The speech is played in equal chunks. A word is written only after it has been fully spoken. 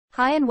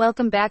Hi and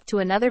welcome back to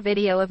another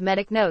video of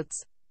Medic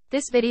Notes.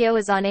 This video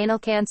is on anal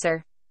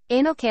cancer.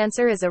 Anal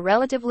cancer is a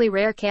relatively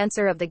rare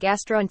cancer of the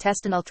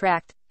gastrointestinal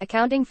tract,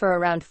 accounting for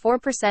around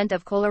 4%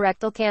 of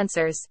colorectal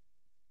cancers.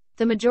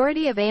 The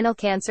majority of anal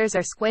cancers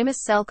are squamous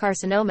cell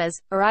carcinomas,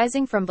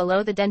 arising from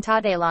below the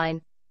dentate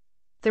line.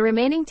 The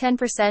remaining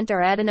 10%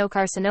 are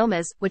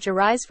adenocarcinomas, which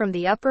arise from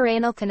the upper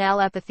anal canal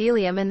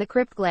epithelium and the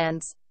crypt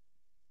glands.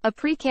 A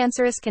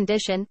precancerous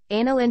condition,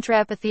 anal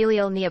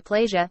intraepithelial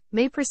neoplasia,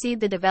 may precede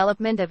the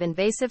development of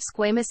invasive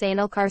squamous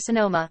anal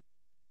carcinoma.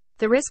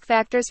 The risk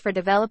factors for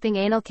developing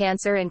anal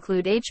cancer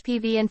include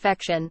HPV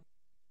infection.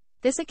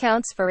 This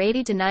accounts for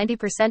 80 to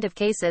 90% of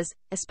cases,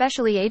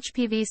 especially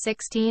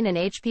HPV-16 and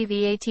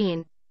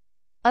HPV-18.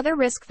 Other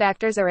risk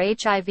factors are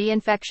HIV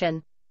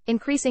infection,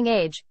 increasing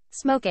age,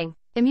 smoking,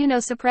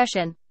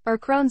 immunosuppression, or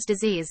Crohn's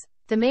disease.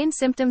 The main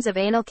symptoms of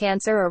anal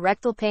cancer are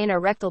rectal pain or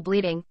rectal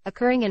bleeding,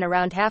 occurring in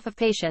around half of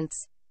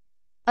patients.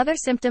 Other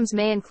symptoms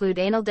may include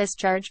anal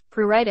discharge,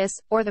 pruritus,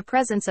 or the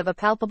presence of a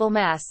palpable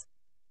mass.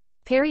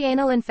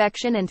 Perianal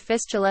infection and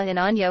fistula in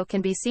ano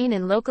can be seen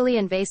in locally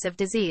invasive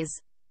disease.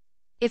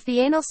 If the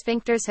anal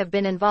sphincters have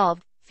been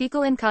involved,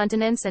 fecal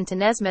incontinence and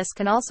tenesmus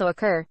can also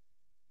occur.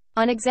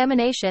 On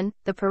examination,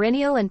 the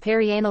perineal and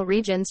perianal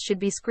regions should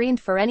be screened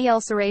for any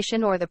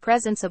ulceration or the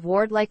presence of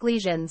wart-like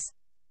lesions.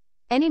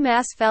 Any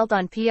mass felt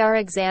on PR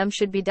exam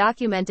should be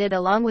documented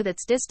along with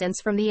its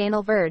distance from the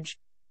anal verge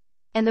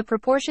and the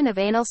proportion of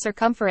anal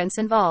circumference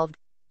involved.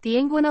 The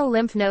inguinal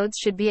lymph nodes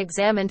should be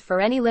examined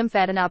for any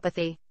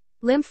lymphadenopathy.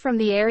 Lymph from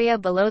the area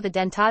below the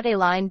dentate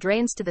line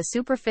drains to the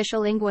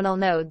superficial inguinal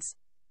nodes,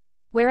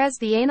 whereas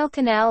the anal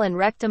canal and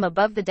rectum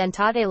above the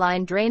dentate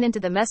line drain into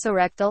the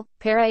mesorectal,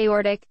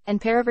 para-aortic,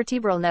 and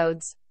paravertebral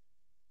nodes.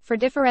 For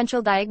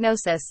differential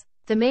diagnosis,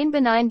 the main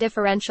benign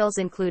differentials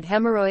include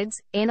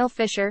hemorrhoids, anal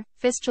fissure,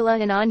 fistula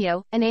in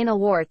ano, and anal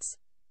warts,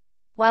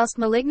 whilst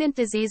malignant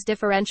disease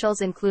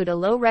differentials include a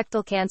low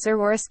rectal cancer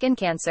or a skin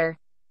cancer.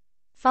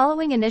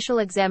 Following initial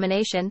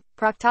examination,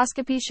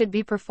 proctoscopy should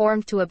be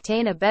performed to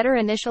obtain a better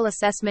initial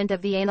assessment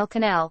of the anal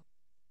canal.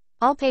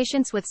 All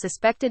patients with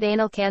suspected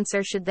anal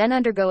cancer should then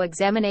undergo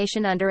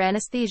examination under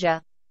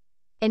anesthesia.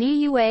 An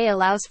EUA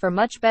allows for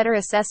much better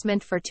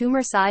assessment for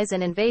tumor size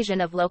and invasion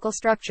of local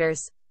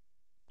structures,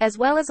 as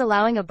well as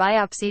allowing a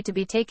biopsy to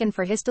be taken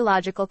for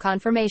histological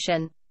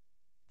confirmation.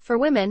 For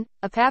women,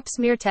 a pap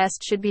smear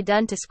test should be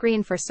done to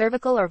screen for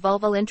cervical or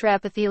vulval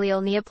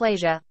intraepithelial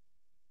neoplasia,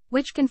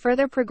 which can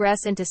further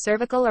progress into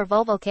cervical or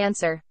vulval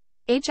cancer.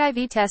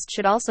 HIV test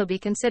should also be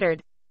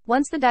considered.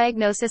 Once the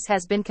diagnosis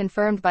has been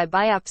confirmed by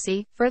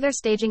biopsy, further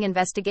staging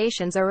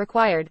investigations are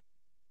required.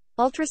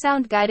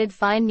 Ultrasound-guided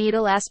fine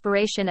needle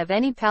aspiration of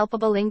any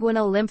palpable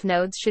inguinal lymph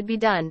nodes should be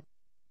done.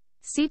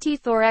 CT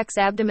thorax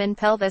abdomen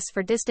pelvis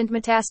for distant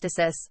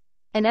metastasis.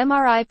 An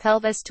MRI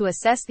pelvis to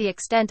assess the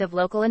extent of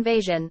local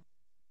invasion.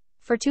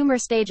 For tumor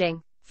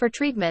staging. For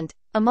treatment,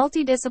 a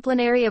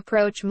multidisciplinary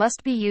approach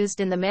must be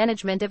used in the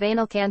management of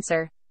anal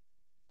cancer,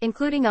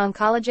 including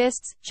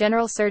oncologists,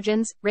 general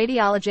surgeons,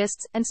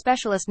 radiologists, and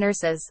specialist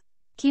nurses.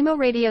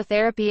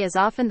 Chemoradiotherapy is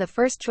often the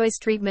first choice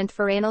treatment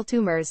for anal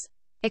tumors.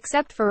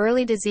 Except for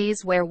early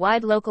disease where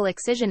wide local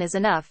excision is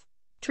enough,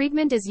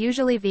 treatment is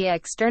usually via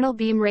external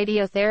beam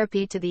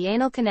radiotherapy to the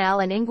anal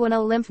canal and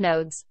inguinal lymph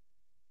nodes,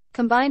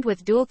 combined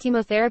with dual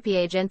chemotherapy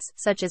agents,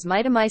 such as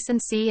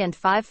mitomycin C and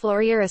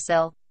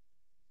 5-fluorouracil.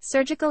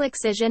 Surgical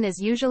excision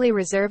is usually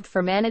reserved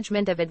for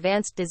management of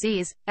advanced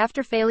disease,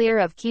 after failure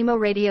of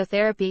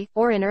chemoradiotherapy,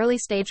 or in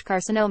early-stage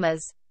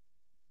carcinomas.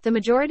 The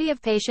majority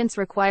of patients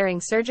requiring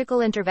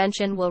surgical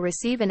intervention will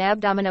receive an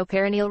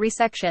abdominoperineal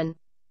resection.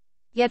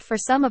 Yet for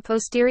some a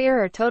posterior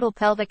or total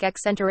pelvic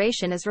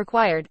exenteration is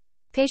required.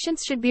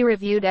 Patients should be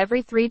reviewed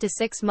every 3 to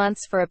 6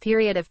 months for a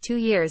period of 2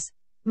 years.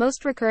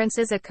 Most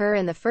recurrences occur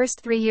in the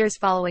first 3 years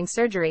following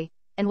surgery,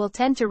 and will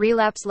tend to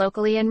relapse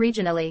locally and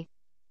regionally,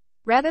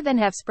 rather than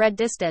have spread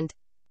distant.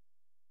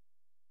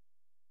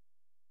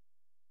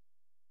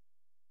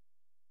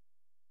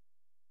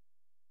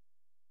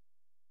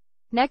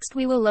 Next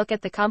we will look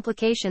at the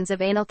complications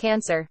of anal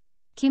cancer.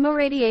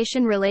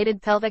 Chemoradiation-related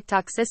pelvic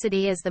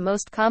toxicity is the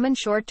most common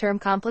short-term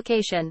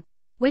complication,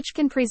 which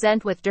can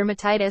present with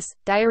dermatitis,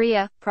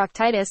 diarrhea,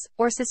 proctitis,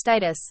 or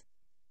cystitis.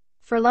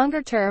 For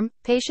longer term,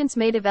 patients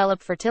may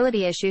develop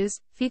fertility issues,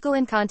 fecal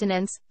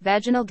incontinence,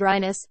 vaginal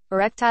dryness,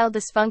 erectile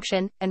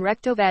dysfunction, and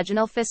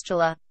rectovaginal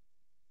fistula.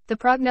 The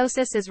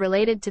prognosis is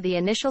related to the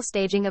initial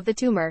staging of the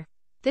tumor.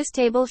 This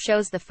table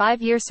shows the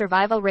 5-year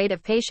survival rate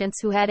of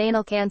patients who had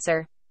anal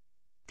cancer.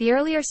 The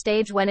earlier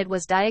stage when it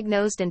was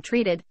diagnosed and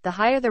treated, the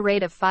higher the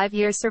rate of 5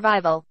 years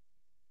survival.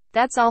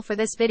 That's all for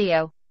this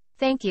video.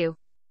 Thank you.